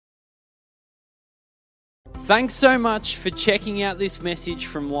Thanks so much for checking out this message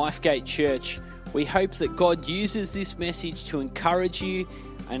from Lifegate Church. We hope that God uses this message to encourage you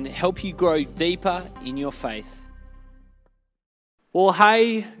and help you grow deeper in your faith. Well,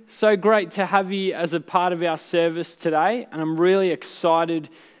 hey, so great to have you as a part of our service today, and I'm really excited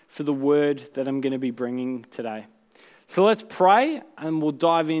for the word that I'm going to be bringing today. So let's pray and we'll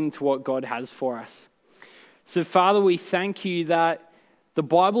dive into what God has for us. So Father, we thank you that the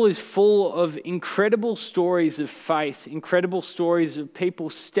Bible is full of incredible stories of faith, incredible stories of people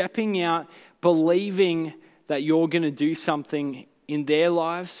stepping out, believing that you're going to do something in their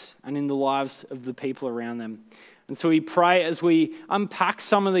lives and in the lives of the people around them. And so we pray as we unpack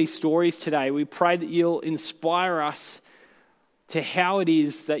some of these stories today, we pray that you'll inspire us to how it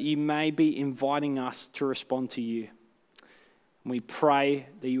is that you may be inviting us to respond to you. And we pray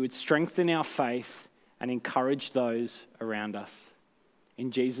that you would strengthen our faith and encourage those around us. In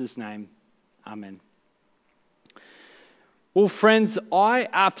Jesus' name, amen. Well, friends, I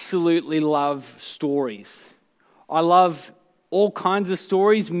absolutely love stories. I love all kinds of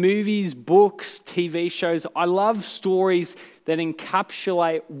stories, movies, books, TV shows. I love stories that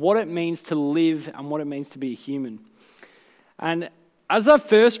encapsulate what it means to live and what it means to be a human. And as I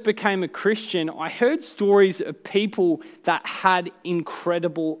first became a Christian, I heard stories of people that had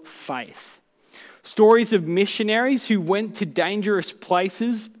incredible faith. Stories of missionaries who went to dangerous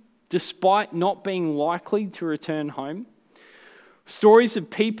places despite not being likely to return home. Stories of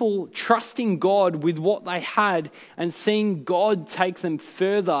people trusting God with what they had and seeing God take them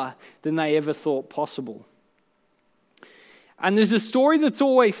further than they ever thought possible. And there's a story that's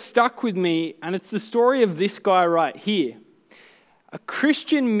always stuck with me, and it's the story of this guy right here. A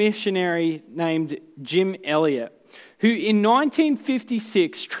Christian missionary named Jim Elliot, who in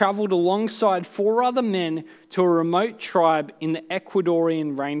 1956 traveled alongside 4 other men to a remote tribe in the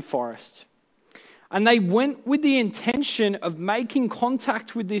Ecuadorian rainforest. And they went with the intention of making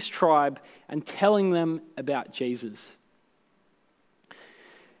contact with this tribe and telling them about Jesus.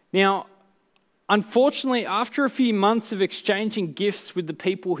 Now, unfortunately, after a few months of exchanging gifts with the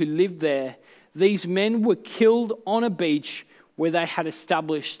people who lived there, these men were killed on a beach where they had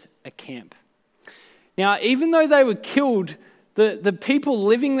established a camp. Now, even though they were killed, the people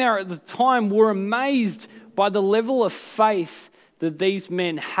living there at the time were amazed by the level of faith that these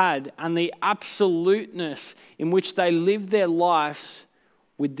men had and the absoluteness in which they lived their lives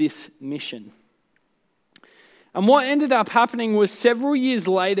with this mission. And what ended up happening was several years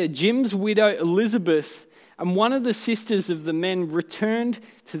later, Jim's widow Elizabeth and one of the sisters of the men returned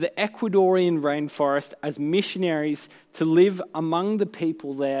to the Ecuadorian rainforest as missionaries to live among the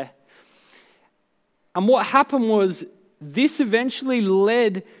people there. And what happened was this eventually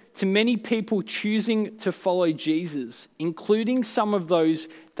led to many people choosing to follow Jesus, including some of those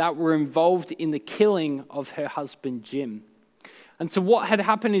that were involved in the killing of her husband, Jim. And so what had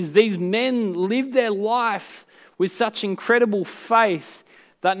happened is these men lived their life with such incredible faith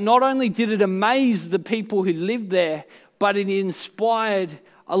that not only did it amaze the people who lived there, but it inspired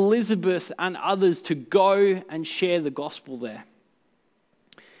Elizabeth and others to go and share the gospel there.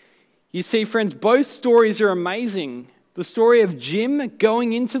 You see, friends, both stories are amazing. The story of Jim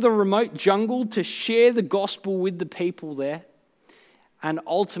going into the remote jungle to share the gospel with the people there and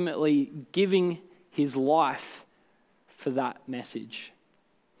ultimately giving his life for that message.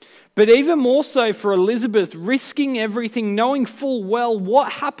 But even more so for Elizabeth, risking everything, knowing full well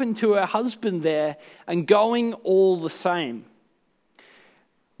what happened to her husband there and going all the same.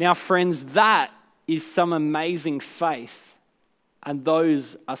 Now, friends, that is some amazing faith. And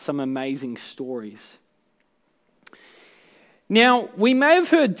those are some amazing stories. Now, we may have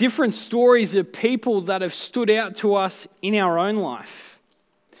heard different stories of people that have stood out to us in our own life.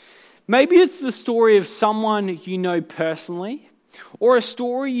 Maybe it's the story of someone you know personally, or a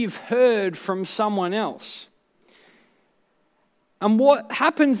story you've heard from someone else. And what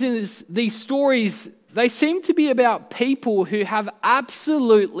happens is these stories, they seem to be about people who have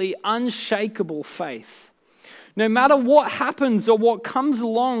absolutely unshakable faith. No matter what happens or what comes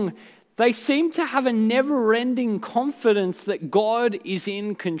along, they seem to have a never-ending confidence that God is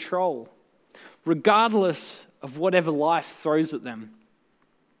in control, regardless of whatever life throws at them.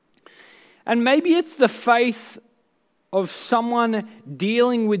 And maybe it's the faith of someone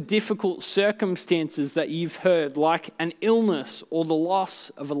dealing with difficult circumstances that you've heard, like an illness or the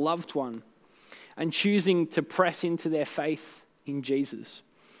loss of a loved one, and choosing to press into their faith in Jesus.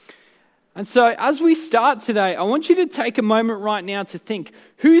 And so as we start today, I want you to take a moment right now to think,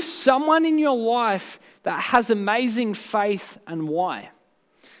 who's someone in your life that has amazing faith and why?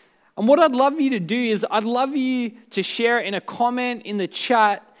 And what I'd love you to do is I'd love you to share it in a comment in the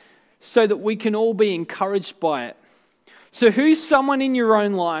chat so that we can all be encouraged by it. So who's someone in your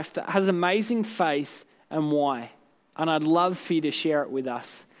own life that has amazing faith and why? And I'd love for you to share it with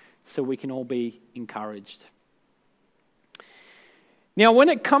us so we can all be encouraged. Now, when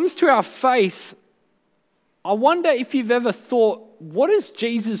it comes to our faith, I wonder if you've ever thought, what does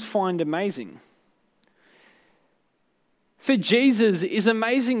Jesus find amazing? For Jesus, is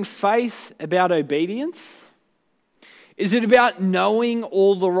amazing faith about obedience? Is it about knowing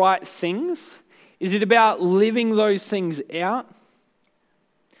all the right things? Is it about living those things out?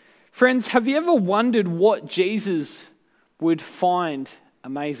 Friends, have you ever wondered what Jesus would find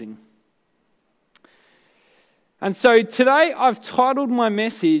amazing? And so today I've titled my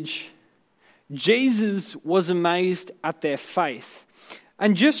message, Jesus was amazed at their faith.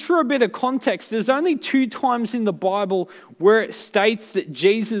 And just for a bit of context, there's only 2 times in the Bible where it states that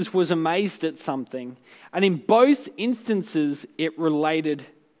Jesus was amazed at something. And in both instances, it related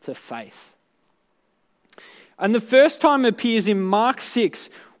to faith. And the first time appears in Mark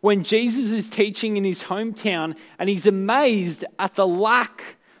 6, when Jesus is teaching in his hometown, and he's amazed at the lack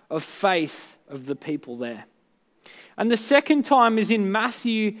of faith of the people there. And the second time is in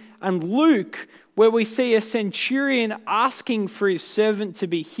Matthew and Luke, where we see a centurion asking for his servant to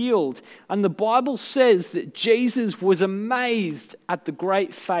be healed. And the Bible says that Jesus was amazed at the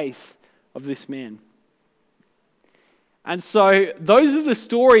great faith of this man. And so those are the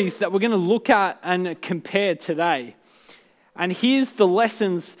stories that we're going to look at and compare today. And here's the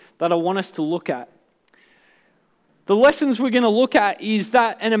lessons that I want us to look at. The lessons we're going to look at is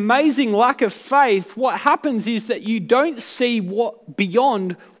that an amazing lack of faith, what happens is that you don't see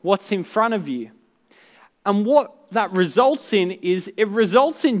beyond what's in front of you. And what that results in is it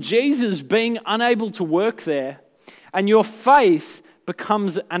results in Jesus being unable to work there, and your faith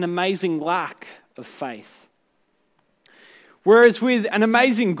becomes an amazing lack of faith. Whereas with an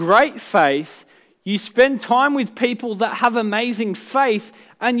amazing great faith, you spend time with people that have amazing faith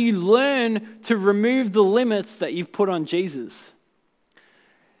and you learn to remove the limits that you've put on Jesus.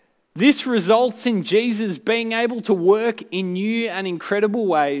 This results in Jesus being able to work in new and incredible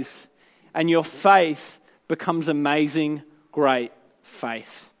ways, and your faith becomes amazing, great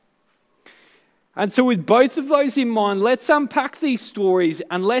faith. And so with both of those in mind, let's unpack these stories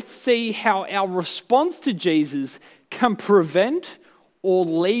and let's see how our response to Jesus can prevent or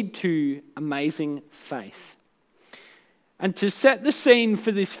lead to amazing faith. And to set the scene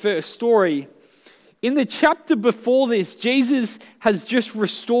for this first story, in the chapter before this, Jesus has just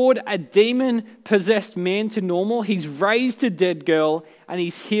restored a demon-possessed man to normal. He's raised a dead girl and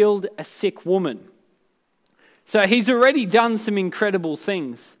he's healed a sick woman. So he's already done some incredible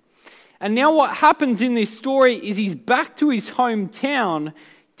things. And now what happens in this story is he's back to his hometown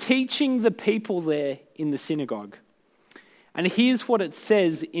teaching the people there in the synagogue. And here's what it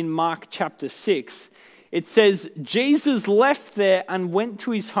says in Mark chapter 6. It says, Jesus left there and went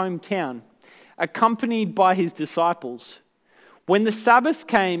to his hometown, accompanied by his disciples. When the Sabbath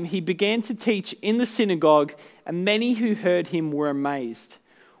came, he began to teach in the synagogue, and many who heard him were amazed.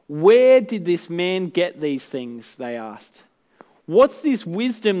 Where did this man get these things? They asked. What's this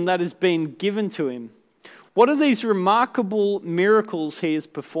wisdom that has been given to him? What are these remarkable miracles he is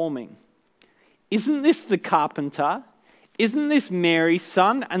performing? Isn't this the carpenter? Isn't this Mary's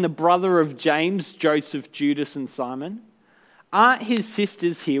son and the brother of James, Joseph, Judas, and Simon? Aren't his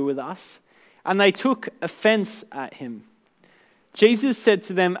sisters here with us? And they took offense at him. Jesus said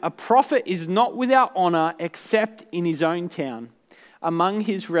to them, a prophet is not without honor except in his own town, among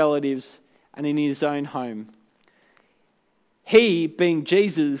his relatives, and in his own home. He, being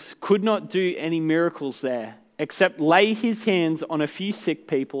Jesus, could not do any miracles there, except lay his hands on a few sick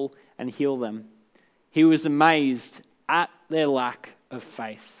people and heal them. He was amazed at their lack of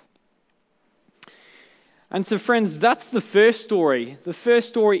faith. And so, friends, that's the first story. The first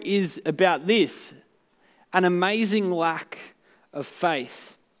story is about this, an amazing lack of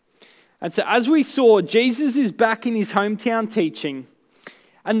faith. And so, as we saw, Jesus is back in his hometown teaching,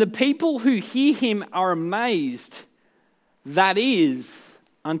 and the people who hear him are amazed. That is,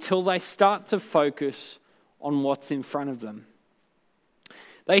 until they start to focus on what's in front of them.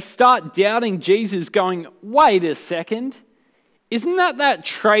 They start doubting Jesus, going, wait a second, isn't that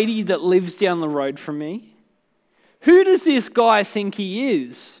tradie that lives down the road from me? Who does this guy think he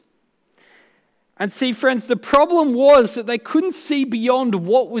is? And see, friends, the problem was that they couldn't see beyond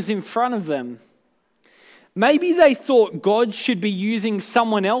what was in front of them. Maybe they thought God should be using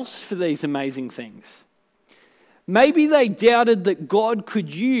someone else for these amazing things. Maybe they doubted that God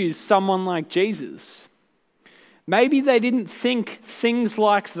could use someone like Jesus. Maybe they didn't think things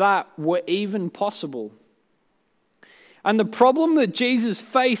like that were even possible. And the problem that Jesus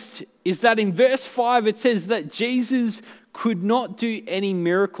faced is that in verse 5 it says that Jesus could not do any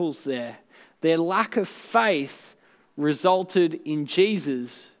miracles there. Their lack of faith resulted in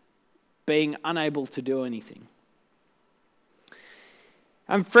Jesus being unable to do anything.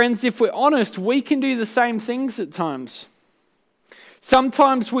 And friends, if we're honest, we can do the same things at times.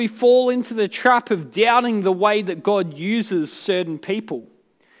 Sometimes we fall into the trap of doubting the way that God uses certain people.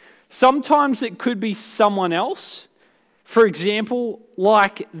 Sometimes it could be someone else. For example,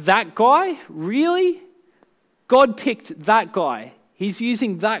 like that guy, really? God picked that guy. He's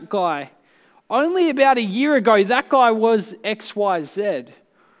using that guy. Only about a year ago, that guy was XYZ,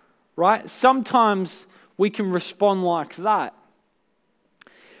 right? Sometimes we can respond like that.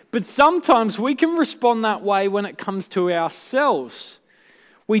 But sometimes we can respond that way when it comes to ourselves.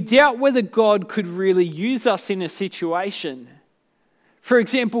 We doubt whether God could really use us in a situation. For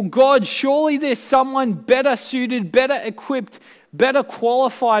example, God, surely there's someone better suited, better equipped, better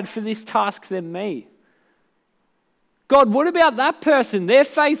qualified for this task than me. God, what about that person? Their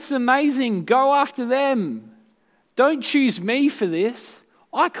faith's amazing. Go after them. Don't choose me for this.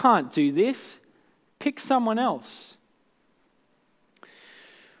 I can't do this. Pick someone else.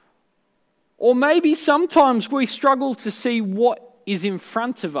 Or maybe sometimes we struggle to see what is in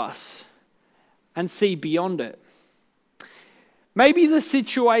front of us and see beyond it. Maybe the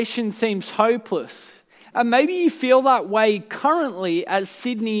situation seems hopeless, and maybe you feel that way currently as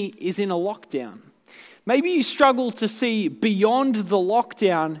Sydney is in a lockdown. Maybe you struggle to see beyond the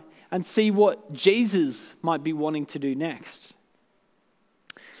lockdown and see what Jesus might be wanting to do next.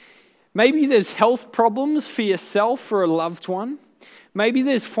 Maybe there's health problems for yourself or a loved one. Maybe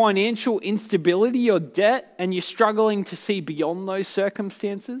there's financial instability or debt and you're struggling to see beyond those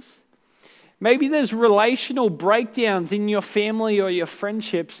circumstances. Maybe there's relational breakdowns in your family or your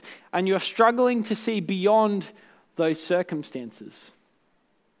friendships and you're struggling to see beyond those circumstances.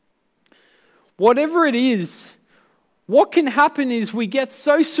 Whatever it is, what can happen is we get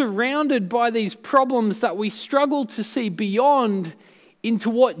so surrounded by these problems that we struggle to see beyond into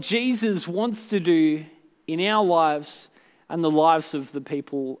what Jesus wants to do in our lives and the lives of the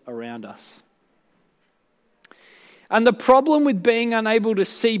people around us. And the problem with being unable to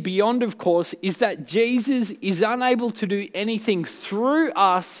see beyond, of course, is that Jesus is unable to do anything through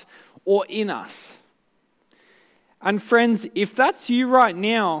us or in us. And friends, if that's you right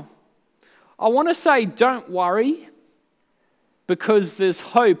now, I want to say don't worry, because there's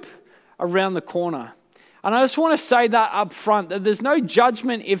hope around the corner. And I just want to say that up front, that there's no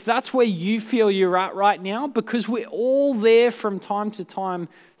judgment if that's where you feel you're at right now, because we're all there from time to time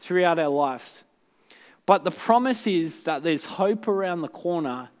throughout our lives. But the promise is that there's hope around the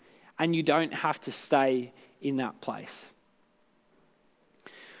corner and you don't have to stay in that place.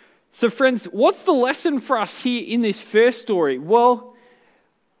 So friends, what's the lesson for us here in this first story? Well,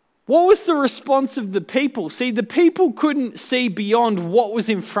 what was the response of the people? See, the people couldn't see beyond what was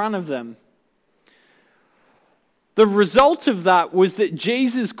in front of them. The result of that was that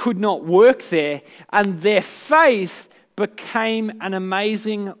Jesus could not work there, and their faith became an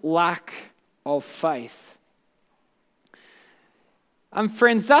amazing lack of faith. And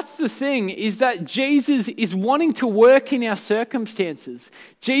friends, that's the thing, is that Jesus is wanting to work in our circumstances.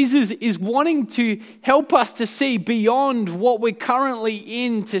 Jesus is wanting to help us to see beyond what we're currently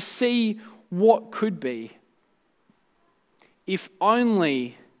in, to see what could be. If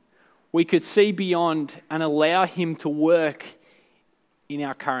only we could see beyond and allow him to work in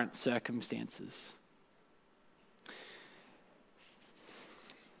our current circumstances.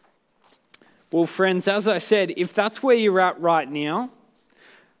 Well, friends, as I said, if that's where you're at right now,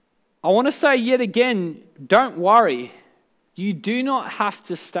 I want to say yet again, don't worry. You do not have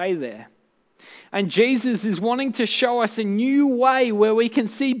to stay there. And Jesus is wanting to show us a new way where we can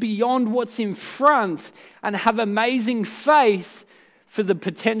see beyond what's in front and have amazing faith for the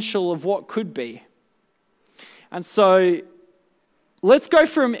potential of what could be. And so let's go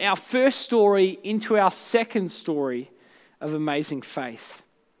from our first story into our second story of amazing faith.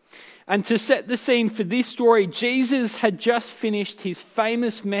 And to set the scene for this story, Jesus had just finished his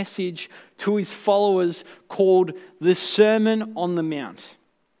famous message to his followers called the Sermon on the Mount.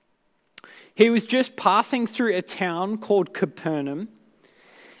 He was just passing through a town called Capernaum,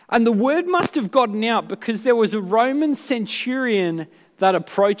 and the word must have gotten out because there was a Roman centurion that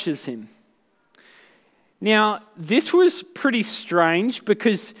approaches him. Now, this was pretty strange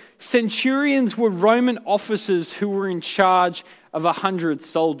because centurions were Roman officers who were in charge of 100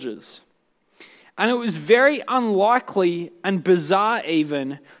 soldiers. And it was very unlikely and bizarre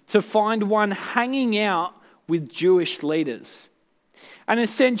even to find one hanging out with Jewish leaders. And a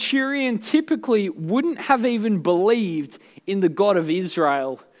centurion typically wouldn't have even believed in the God of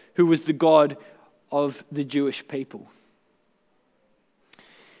Israel, who was the God of the Jewish people.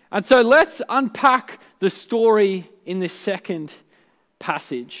 And so let's unpack the story in this second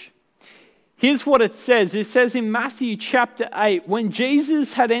passage. Here's what it says. It says in Matthew chapter 8, when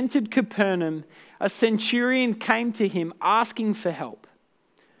Jesus had entered Capernaum, a centurion came to him asking for help.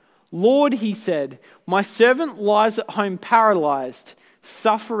 "Lord," he said, "my servant lies at home paralyzed,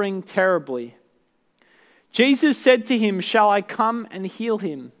 suffering terribly." Jesus said to him, "Shall I come and heal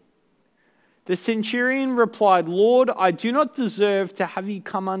him?" The centurion replied, "Lord, I do not deserve to have you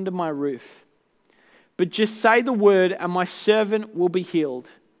come under my roof, but just say the word and my servant will be healed.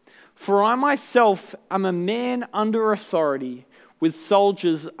 For I myself am a man under authority, with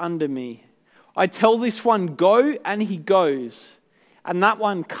soldiers under me. I tell this one, 'Go,' and he goes, and that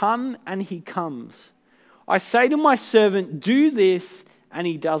one, 'Come,' and he comes. I say to my servant, 'Do this,' and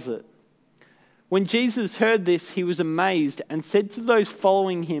he does it." When Jesus heard this, he was amazed and said to those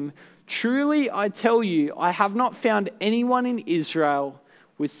following him, "Truly I tell you, I have not found anyone in Israel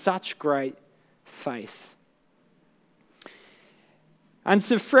with such great faith." And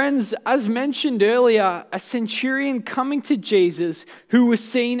so, friends, as mentioned earlier, a centurion coming to Jesus, who was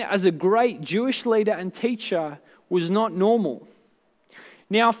seen as a great Jewish leader and teacher, was not normal.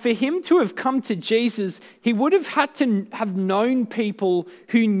 Now, for him to have come to Jesus, he would have had to have known people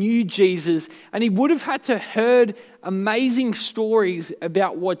who knew Jesus, and he would have had to heard amazing stories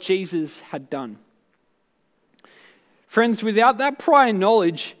about what Jesus had done. Friends, without that prior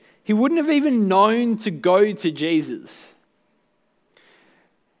knowledge, he wouldn't have even known to go to Jesus.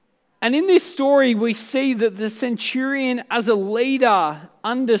 And in this story, we see that the centurion, as a leader,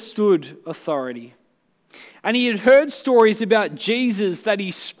 understood authority. And he had heard stories about Jesus, that he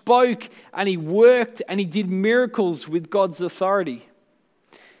spoke and he worked and he did miracles with God's authority.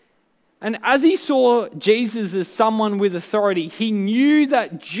 And as he saw Jesus as someone with authority, he knew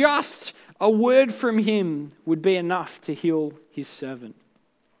that just a word from him would be enough to heal his servant.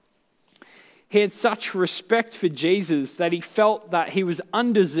 He had such respect for Jesus that he felt that he was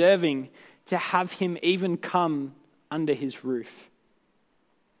undeserving to have him even come under his roof.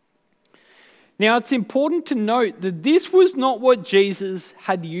 Now, it's important to note that this was not what Jesus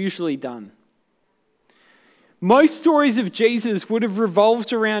had usually done. Most stories of Jesus would have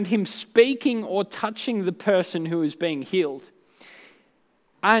revolved around him speaking or touching the person who was being healed.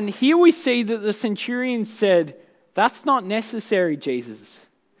 And here we see that the centurion said, "That's not necessary, Jesus.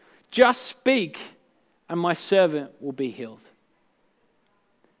 Just speak and my servant will be healed."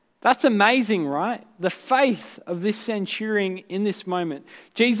 That's amazing, right? The faith of this centurion in this moment.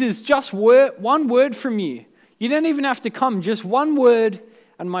 Jesus, just one word from you. You don't even have to come, just one word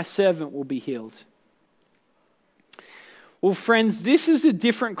and my servant will be healed. Well, friends, this is a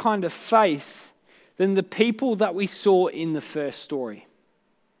different kind of faith than the people that we saw in the first story.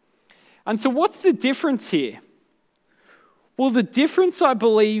 And so what's the difference here? Well, the difference, I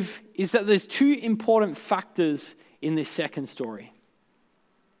believe, is that there's two important factors in this second story.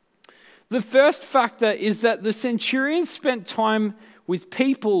 The first factor is that the centurion spent time with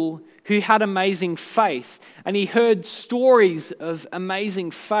people who had amazing faith, and he heard stories of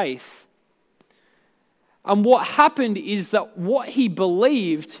amazing faith. And what happened is that what he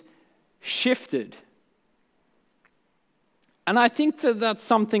believed shifted. And I think that that's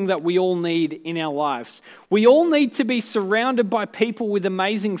something that we all need in our lives. We all need to be surrounded by people with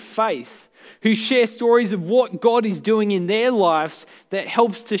amazing faith who share stories of what God is doing in their lives that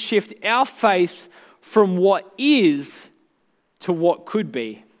helps to shift our faith from what is to what could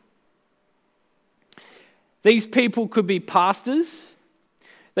be. These people could be pastors,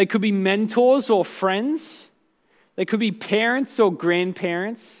 they could be mentors or friends, they could be parents or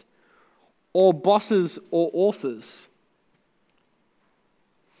grandparents, or bosses or authors.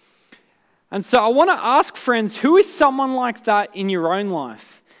 And so I want to ask, friends, who is someone like that in your own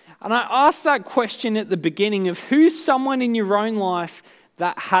life? And I asked that question at the beginning of who's someone in your own life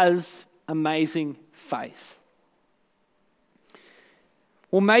that has amazing faith?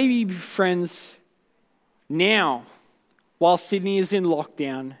 Well, maybe, friends, now, while Sydney is in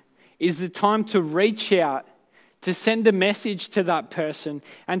lockdown, is the time to reach out, to send a message to that person,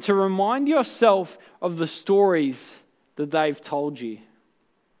 and to remind yourself of the stories that they've told you.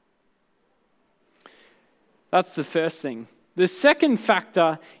 That's the first thing. The second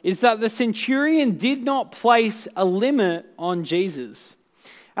factor is that the centurion did not place a limit on Jesus.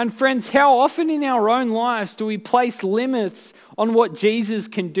 And friends, how often in our own lives do we place limits on what Jesus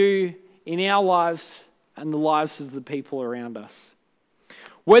can do in our lives and the lives of the people around us?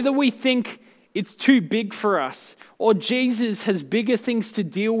 Whether we think it's too big for us, or Jesus has bigger things to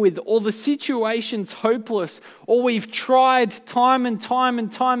deal with, or the situation's hopeless, or we've tried time and time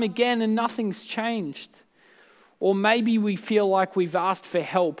and time again and nothing's changed. Or maybe we feel like we've asked for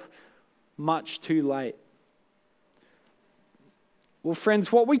help much too late. Well,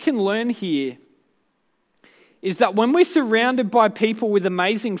 friends, what we can learn here is that when we're surrounded by people with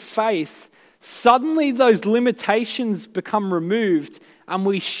amazing faith, suddenly those limitations become removed and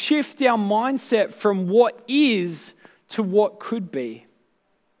we shift our mindset from what is to what could be.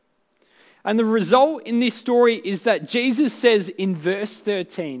 And the result in this story is that Jesus says in verse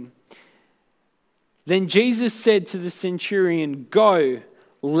 13, "Then Jesus said to the centurion, 'Go,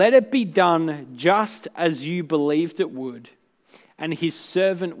 let it be done just as you believed it would.' And his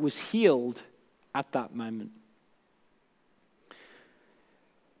servant was healed at that moment."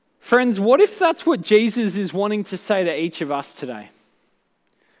 Friends, what if that's what Jesus is wanting to say to each of us today?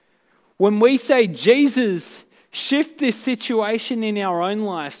 When we say, "Jesus, shift this situation in our own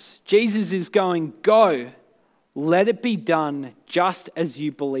lives," Jesus is going, "Go, let it be done just as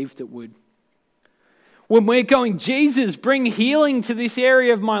you believed it would." When we're going, "Jesus, bring healing to this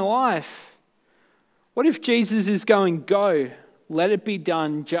area of my life," what if Jesus is going, "Go, let it be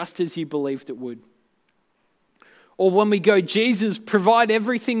done just as you believed it would"? Or when we go, "Jesus, provide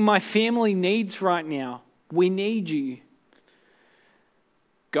everything my family needs right now. We need you."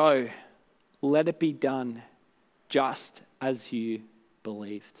 Go, let it be done just as you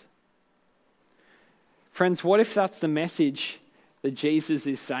believed. Friends, what if that's the message that Jesus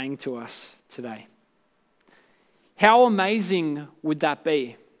is saying to us today? How amazing would that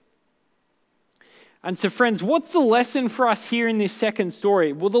be? And so, friends, what's the lesson for us here in this second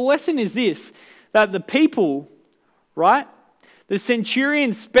story? Well, the lesson is this, that the people, right? The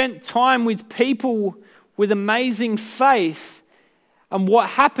centurion spent time with people with amazing faith. And what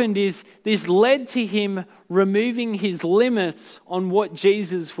happened is this led to him removing his limits on what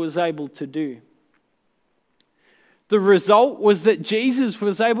Jesus was able to do. The result was that Jesus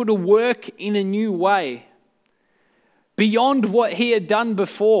was able to work in a new way, beyond what he had done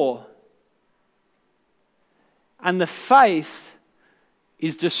before. And the faith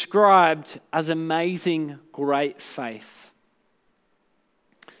is described as amazing, great faith.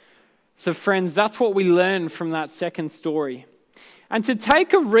 So friends, that's what we learn from that second story. And to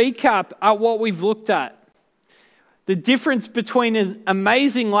take a recap at what we've looked at, the difference between an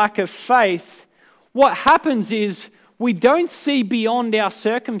amazing lack of faith, what happens is we don't see beyond our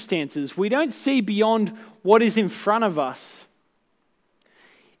circumstances. We don't see beyond what is in front of us.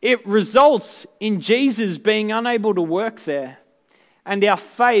 It results in Jesus being unable to work there, and our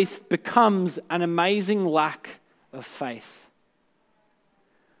faith becomes an amazing lack of faith.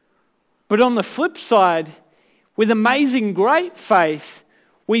 But on the flip side, with amazing great faith,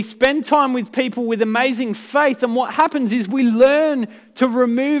 we spend time with people with amazing faith, and what happens is we learn to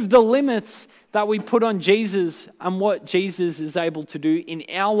remove the limits that we put on Jesus and what Jesus is able to do in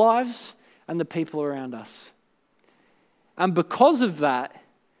our lives and the people around us. And because of that,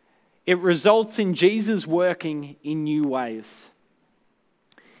 it results in Jesus working in new ways.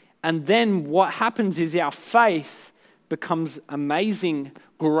 And then what happens is our faith becomes amazing,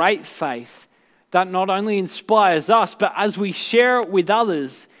 great faith that not only inspires us, but as we share it with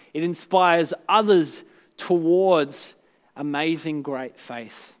others, it inspires others towards amazing, great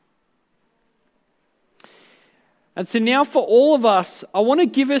faith. And so now for all of us, I want to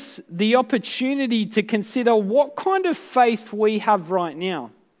give us the opportunity to consider what kind of faith we have right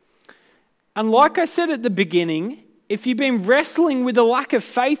now. And like I said at the beginning, if you've been wrestling with a lack of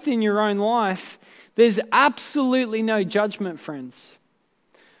faith in your own life, there's absolutely no judgment, friends.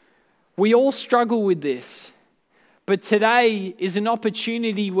 We all struggle with this. But today is an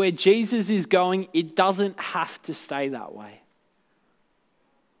opportunity where Jesus is going, it doesn't have to stay that way.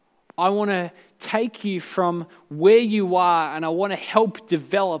 I want to take you from where you are, and I want to help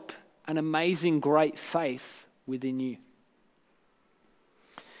develop an amazing, great faith within you.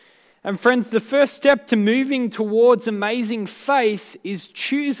 And friends, the first step to moving towards amazing faith is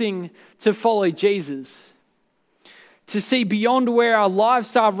choosing to follow Jesus. To see beyond where our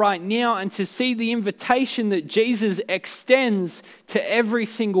lives are right now and to see the invitation that Jesus extends to every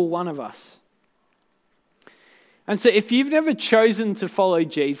single one of us. And so if you've never chosen to follow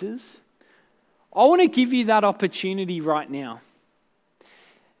Jesus, I want to give you that opportunity right now.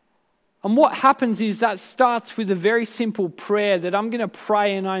 And what happens is that starts with a very simple prayer that I'm going to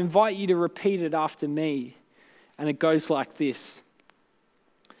pray, and I invite you to repeat it after me. And it goes like this.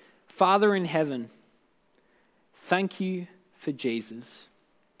 Father in heaven, thank you for Jesus.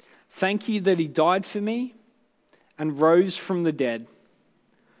 Thank you that he died for me and rose from the dead.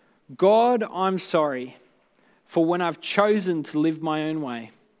 God, I'm sorry for when I've chosen to live my own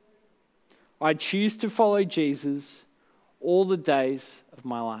way. I choose to follow Jesus all the days of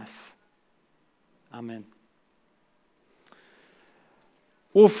my life. Amen.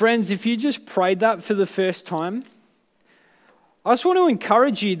 Well, friends, if you just prayed that for the first time, I just want to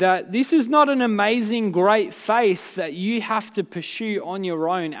encourage you that this is not an amazing, great faith that you have to pursue on your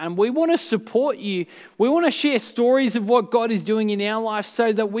own. And we want to support you. We want to share stories of what God is doing in our life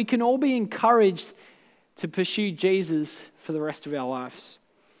so that we can all be encouraged to pursue Jesus for the rest of our lives.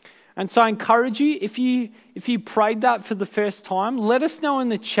 And so I encourage you, if you prayed that for the first time, let us know in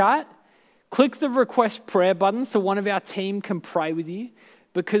the chat. Click the request prayer button so one of our team can pray with you,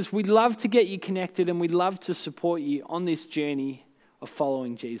 because we'd love to get you connected and we'd love to support you on this journey of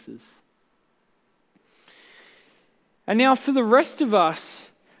following Jesus. And now for the rest of us,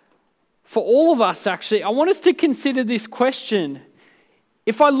 for all of us actually, I want us to consider this question.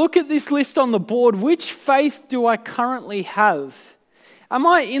 If I look at this list on the board, which faith do I currently have? Am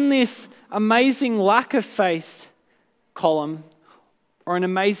I in this amazing lack of faith column or an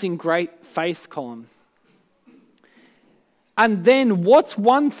amazing great faith column? And then what's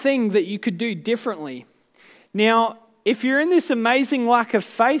one thing that you could do differently? Now, if you're in this amazing lack of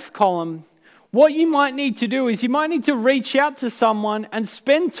faith column, what you might need to do is you might need to reach out to someone and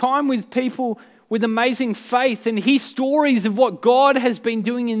spend time with people with amazing faith and hear stories of what God has been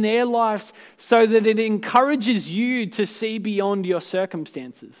doing in their lives so that it encourages you to see beyond your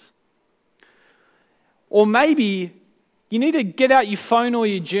circumstances. Or maybe you need to get out your phone or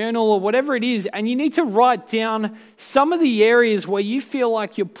your journal or whatever it is, and you need to write down some of the areas where you feel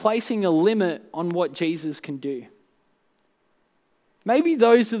like you're placing a limit on what Jesus can do. Maybe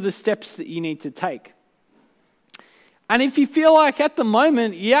those are the steps that you need to take. And if you feel like at the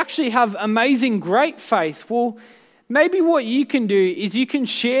moment you actually have amazing, great faith, well, maybe what you can do is you can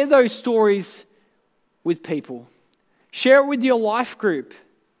share those stories with people. Share it with your life group.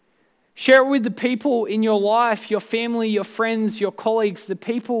 Share it with the people in your life, your family, your friends, your colleagues, the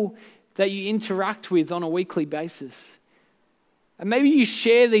people that you interact with on a weekly basis. And maybe you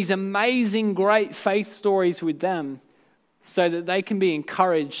share these amazing, great faith stories with them so that they can be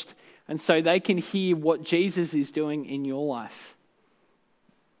encouraged and so they can hear what Jesus is doing in your life.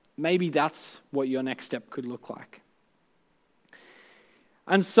 Maybe that's what your next step could look like.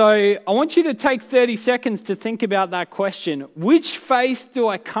 And so I want you to take 30 seconds to think about that question. Which faith do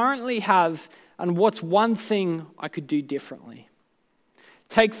I currently have, and what's one thing I could do differently?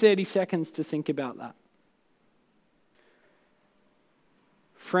 Take 30 seconds to think about that.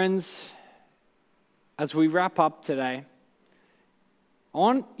 Friends, as we wrap up today, I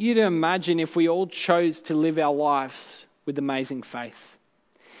want you to imagine if we all chose to live our lives with amazing faith.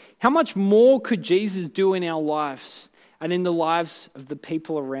 How much more could Jesus do in our lives and in the lives of the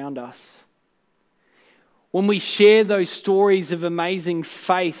people around us? When we share those stories of amazing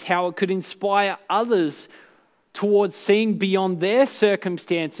faith, how it could inspire others towards seeing beyond their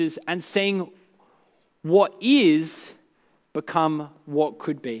circumstances and seeing what is become what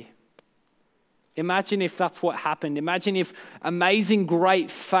could be. Imagine if that's what happened. Imagine if amazing, great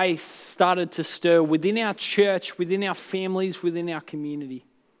faith started to stir within our church, within our families, within our community.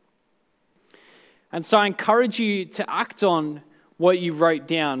 And so I encourage you to act on what you wrote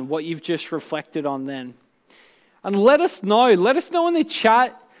down, what you've just reflected on then. And let us know in the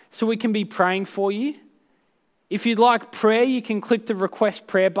chat so we can be praying for you. If you'd like prayer, you can click the request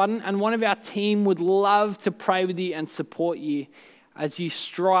prayer button, and one of our team would love to pray with you and support you as you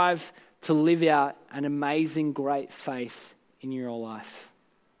strive to live out an amazing, great faith in your life.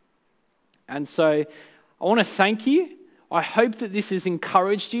 And so I want to thank you. I hope that this has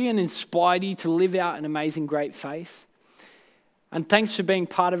encouraged you and inspired you to live out an amazing, great faith. And thanks for being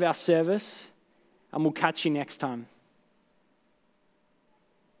part of our service, and we'll catch you next time.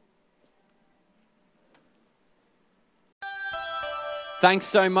 Thanks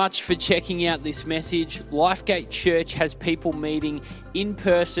so much for checking out this message. Lifegate Church has people meeting in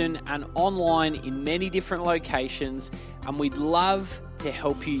person and online in many different locations, and we'd love to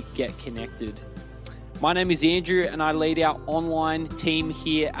help you get connected. My name is Andrew, and I lead our online team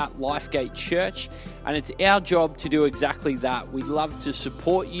here at Lifegate Church, and it's our job to do exactly that. We'd love to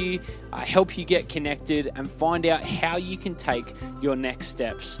support you, help you get connected, and find out how you can take your next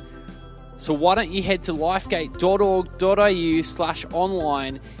steps. So why don't you head to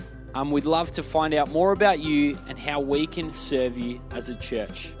lifegate.org.au/online. We'd love to find out more about you and how we can serve you as a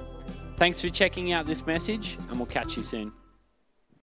church. Thanks for checking out this message, and we'll catch you soon.